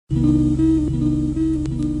The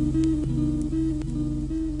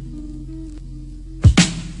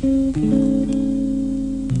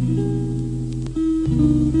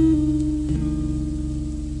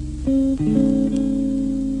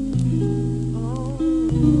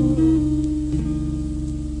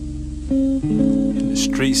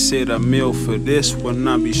street said I mill for this one,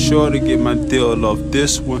 I'll be sure to get my deal off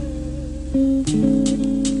this one.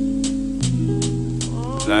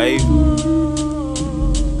 Life.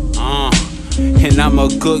 And I'm a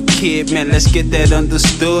good kid, man, let's get that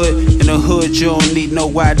understood. In the hood, you don't need no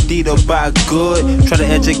ID to buy good. Try to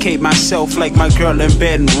educate myself like my girl in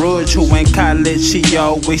Baton Rouge, who in college, she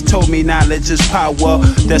always told me knowledge is power.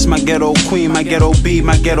 That's my ghetto queen, my ghetto B,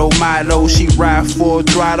 my ghetto motto. She ride for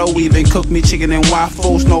throttle, even cook me chicken and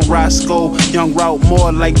waffles. No Roscoe, young route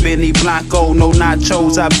more like Benny Blanco. No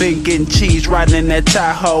nachos, I been getting cheese riding in that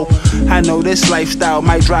Tahoe. I know this lifestyle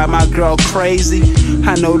might drive my girl crazy.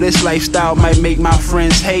 I know this lifestyle might make my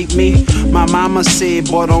friends hate me. My mama said,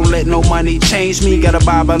 boy, don't let no money change me. Got a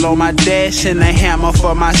Bible on my dash and a hammer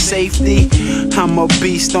for my safety. I'm a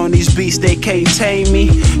beast on these beats, they can't tame me.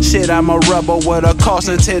 Shit, I'm a rebel with a cause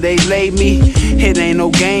until they lay me. It ain't no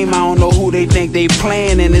game, I don't know who they think they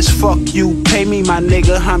playing. And it's fuck you, pay me, my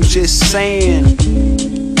nigga, I'm just saying.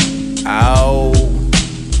 Ow.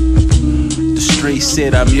 The street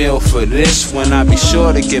said I mill for this one, I'll be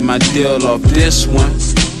sure to get my deal off this one.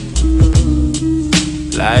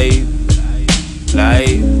 Life.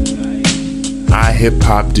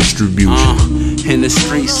 iHip-hop distribution. In the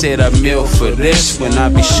street said I mill for this one,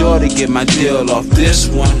 I'll be sure to get my deal off this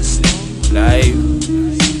one. Life.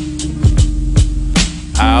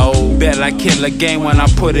 I'll bet I kill a game when I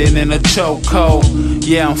put it in a chokehold.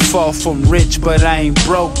 Yeah, I'm far from rich, but I ain't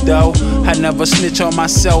broke though. I never snitch on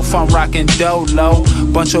myself, I'm rockin' dolo.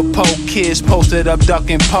 Bunch of poke kids posted up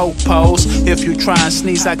ducking po-pos. If you try and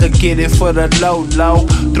sneeze, I could get it for the low.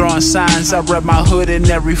 Throwing signs, I rep my hood in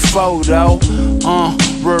every photo.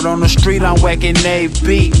 Word on the street, I'm whacking a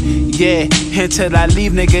beat. Yeah, until I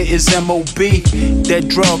leave, nigga, it's M.O.B. That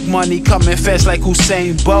drug money coming fast like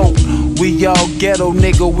Usain Bolt. We all ghetto,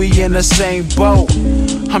 nigga, we in the same boat.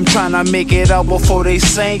 I'm tryna make it out before they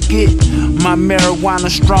sink it. My marijuana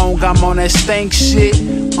strong, I'm on that stank shit.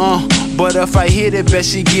 But if I hit it, bet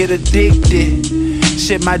she get addicted.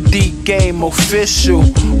 Shit, my deep game official.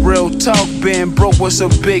 Real talk, being broke was a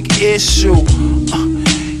big issue.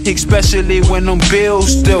 Especially when them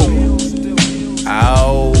bills due.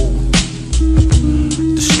 Ow.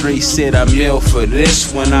 The street said I mill for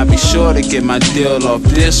this one, I'll be sure to get my deal off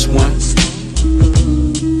this one.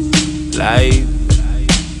 Life.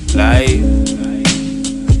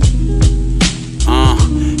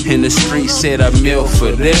 In the street said I mill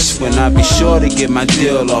for this one, I'll be sure to get my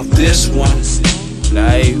deal off this one.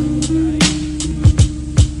 Life.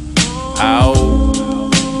 Ow.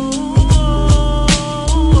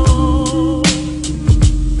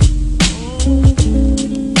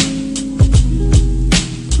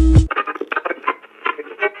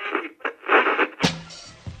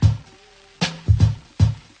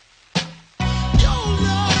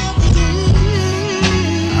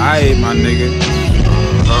 Aight, my nigga.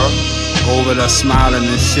 Over there smiling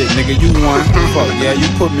and shit, nigga. You won. Fuck yeah, you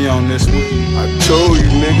put me on this one. I told you,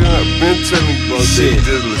 nigga. I've been telling you about that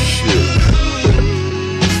diddler shit.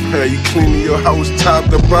 Man, you cleaning your house top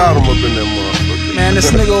to bottom up in that motherfucker. Man, this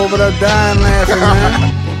nigga over there dying laughing,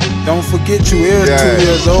 man. Don't forget you is 2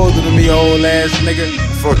 years older than me, old ass nigga.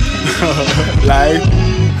 Fuck you. Life.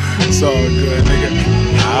 It's all good, nigga.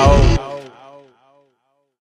 Ow.